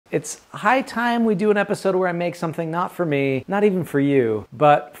It's high time we do an episode where I make something not for me, not even for you,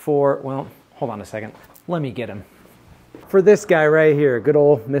 but for, well, hold on a second. Let me get him. For this guy right here, good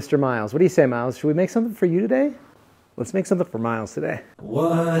old Mr. Miles. What do you say, Miles? Should we make something for you today? Let's make something for Miles today.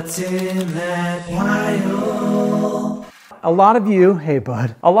 What's in that pile? A lot of you, hey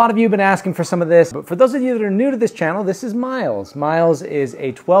bud, a lot of you have been asking for some of this, but for those of you that are new to this channel, this is Miles. Miles is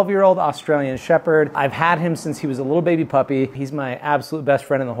a 12-year-old Australian Shepherd. I've had him since he was a little baby puppy. He's my absolute best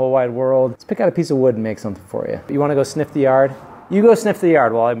friend in the whole wide world. Let's pick out a piece of wood and make something for you. You wanna go sniff the yard? You go sniff the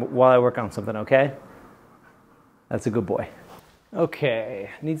yard while I work on something, okay? That's a good boy. Okay,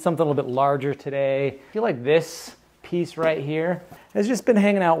 need something a little bit larger today. I feel like this piece right here has just been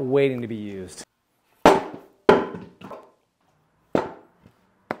hanging out waiting to be used.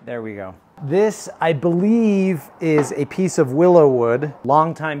 There we go. This, I believe, is a piece of willow wood.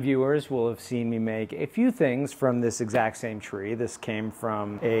 Longtime viewers will have seen me make a few things from this exact same tree. This came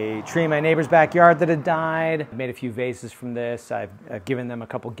from a tree in my neighbor's backyard that had died. I made a few vases from this. I've given them a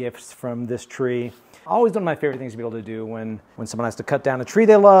couple gifts from this tree. Always one of my favorite things to be able to do when someone has to cut down a tree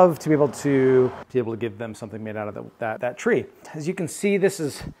they love, to be able to give them something made out of that tree. As you can see, this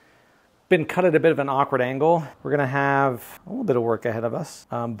has been cut at a bit of an awkward angle. We're gonna have a little bit of work ahead of us.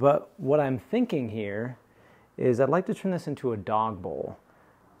 But what I'm thinking here is I'd like to turn this into a dog bowl.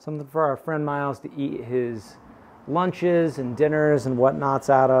 Something for our friend Miles to eat his lunches and dinners and whatnots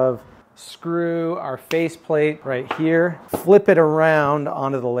out of. Screw our faceplate right here, flip it around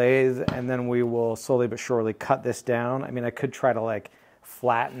onto the lathe, and then we will slowly but surely cut this down. I mean, I could try to like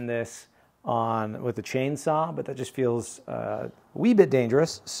flatten this with a chainsaw, but that just feels a wee bit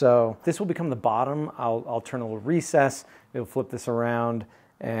dangerous. So this will become the bottom. I'll turn a little recess. We'll flip this around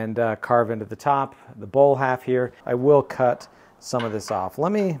and carve into the top, the bowl half here. I will cut some of this off.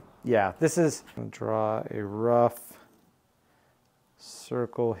 I'm gonna draw a rough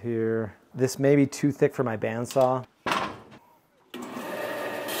circle here. This may be too thick for my bandsaw.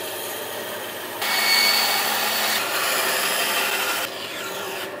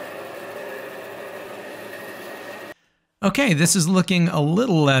 Okay, this is looking a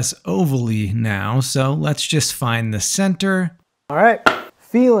little less ovally now, so let's just find the center. All right,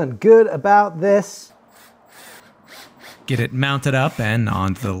 feeling good about this. Get it mounted up and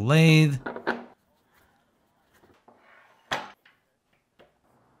onto the lathe.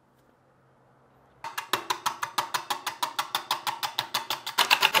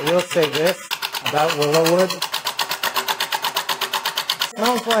 I will say this about willow wood. It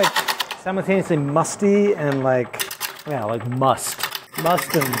smells like simultaneously musty and like must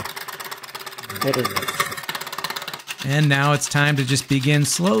and bitterness. And now it's time to just begin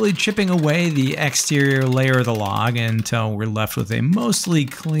slowly chipping away the exterior layer of the log until we're left with a mostly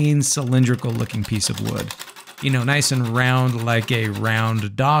clean, cylindrical looking piece of wood. You know, nice and round like a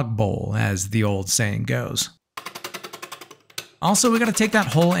round dog bowl, as the old saying goes. Also, we gotta take that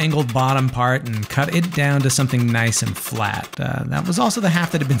whole angled bottom part and cut it down to something nice and flat. That was also the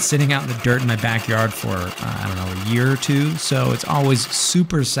half that had been sitting out in the dirt in my backyard for, I don't know, a year or two, so it's always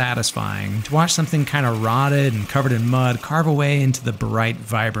super satisfying to watch something kind of rotted and covered in mud carve away into the bright,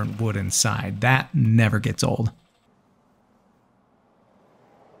 vibrant wood inside. That never gets old.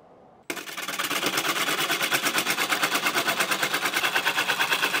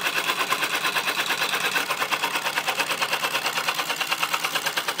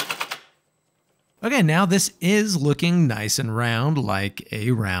 Okay, now this is looking nice and round, like a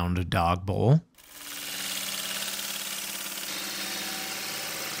round dog bowl.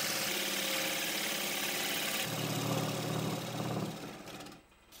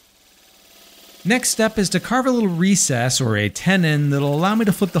 Next step is to carve a little recess or a tenon that'll allow me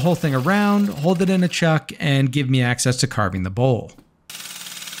to flip the whole thing around, hold it in a chuck, and give me access to carving the bowl.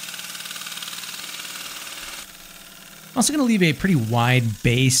 I'm also going to leave a pretty wide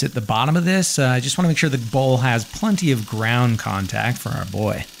base at the bottom of this. I just want to make sure the bowl has plenty of ground contact for our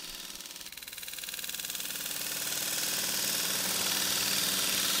boy.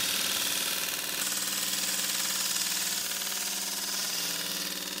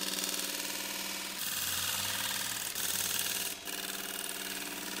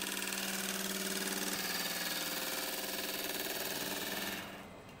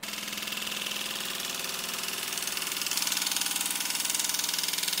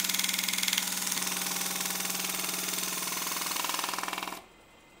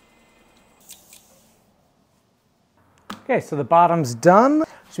 Okay, so the bottom's done,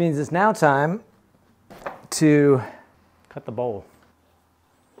 which means it's now time to cut the bowl.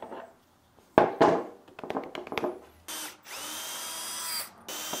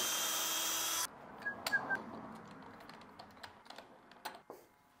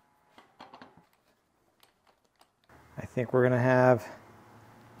 I think we're gonna have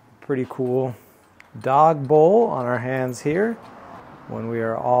a pretty cool dog bowl on our hands here when we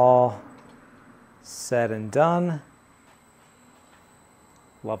are all said and done.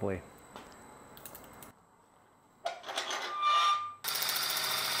 Lovely.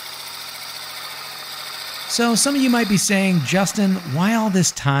 So some of you might be saying, Justin, why all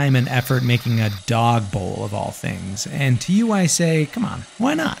this time and effort making a dog bowl of all things? And to you I say, come on,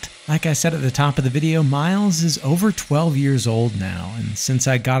 why not? Like I said at the top of the video, Miles is over 12 years old now, and since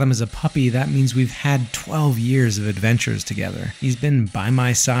I got him as a puppy, that means we've had 12 years of adventures together. He's been by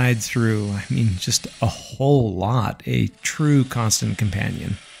my side through, just a whole lot, a true constant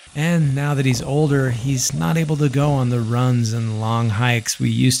companion. And now that he's older, he's not able to go on the runs and long hikes we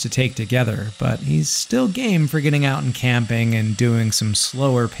used to take together, but he's still game for getting out and camping and doing some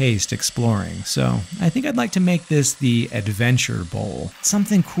slower paced exploring. So I think I'd like to make this the Adventure Bowl.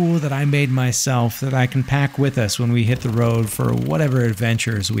 Something cool that I made myself that I can pack with us when we hit the road for whatever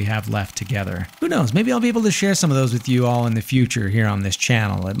adventures we have left together. Who knows, maybe I'll be able to share some of those with you all in the future here on this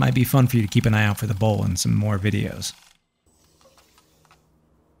channel. It might be fun for you to keep an eye out for the bowl in some more videos.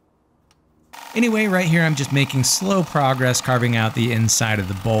 Anyway, right here I'm just making slow progress carving out the inside of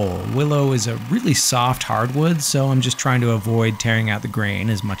the bowl. Willow is a really soft hardwood, so I'm just trying to avoid tearing out the grain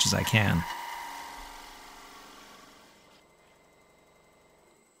as much as I can.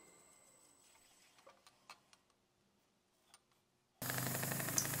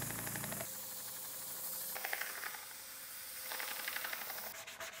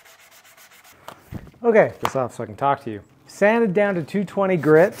 Okay, this off so I can talk to you. Sanded down to 220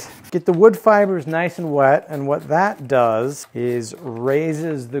 grit. Get the wood fibers nice and wet, and what that does is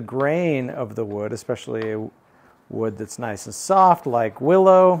raises the grain of the wood, especially a wood that's nice and soft like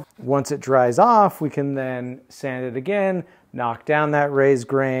willow. Once it dries off, we can then sand it again, knock down that raised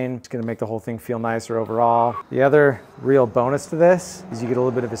grain. It's gonna make the whole thing feel nicer overall. The other real bonus to this is you get a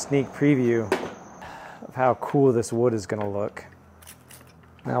little bit of a sneak preview of how cool this wood is gonna look.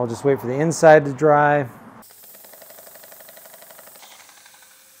 Now we'll just wait for the inside to dry.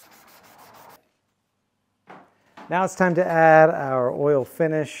 Now it's time to add our oil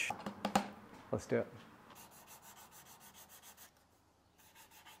finish. Let's do it.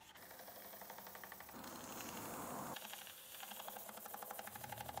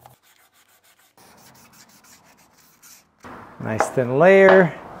 Nice thin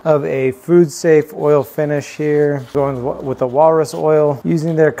layer of a food-safe oil finish here. Going with the walrus oil,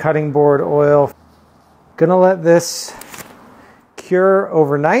 using their cutting board oil. Gonna let this cure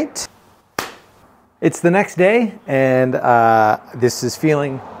overnight. It's the next day, and this is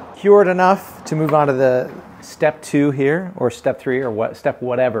feeling cured enough to move on to the step 2 here, or step 3, or what step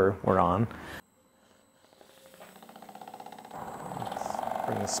whatever we're on. Let's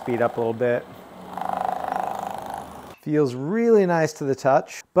bring the speed up a little bit. Feels really nice to the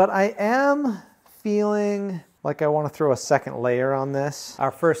touch, but I am feeling like I want to throw a second layer on this.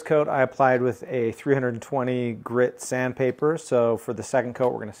 Our first coat I applied with a 320 grit sandpaper, so for the second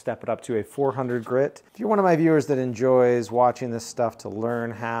coat we're going to step it up to a 400 grit. If you're one of my viewers that enjoys watching this stuff to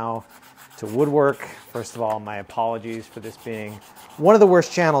learn how to woodwork, first of all, my apologies for this being one of the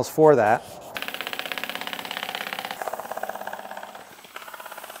worst channels for that.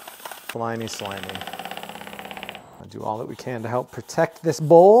 Slimy, slimy. I'll do all that we can to help protect this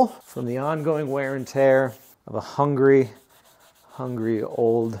bowl from the ongoing wear and tear of a hungry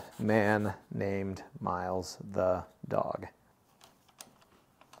old man named Miles the dog.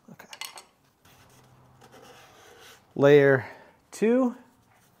 Okay. Layer 2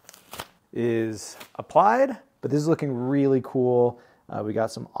 is applied, but this is looking really cool. We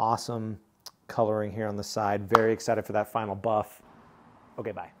got some awesome coloring here on the side. Very excited for that final buff.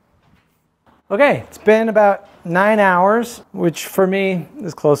 Okay, bye. Okay, it's been about 9 hours, which for me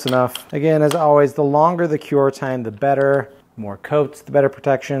is close enough. Again, as always, the longer the cure time, the better. More coats, the better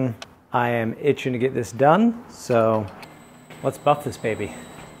protection. I am itching to get this done, so let's buff this baby.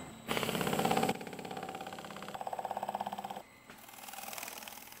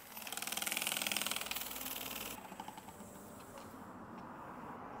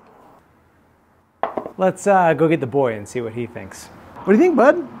 Let's go get the boy and see what he thinks. What do you think,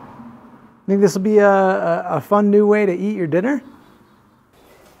 bud? Think this will be a fun new way to eat your dinner?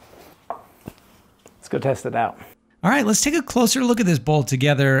 Let's go test it out. All right, let's take a closer look at this bowl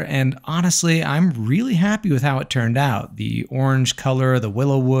together, and honestly, I'm really happy with how it turned out. The orange color of the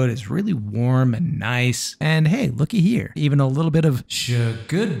willow wood is really warm and nice, and hey, looky here, even a little bit of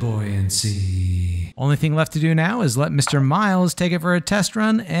good buoyancy. Only thing left to do now is let Mr. Miles take it for a test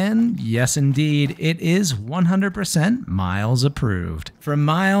run, and yes indeed, it is 100% Miles approved. From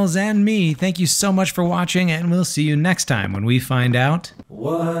Miles and me, thank you so much for watching, and we'll see you next time when we find out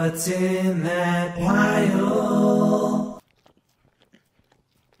what's in that pile.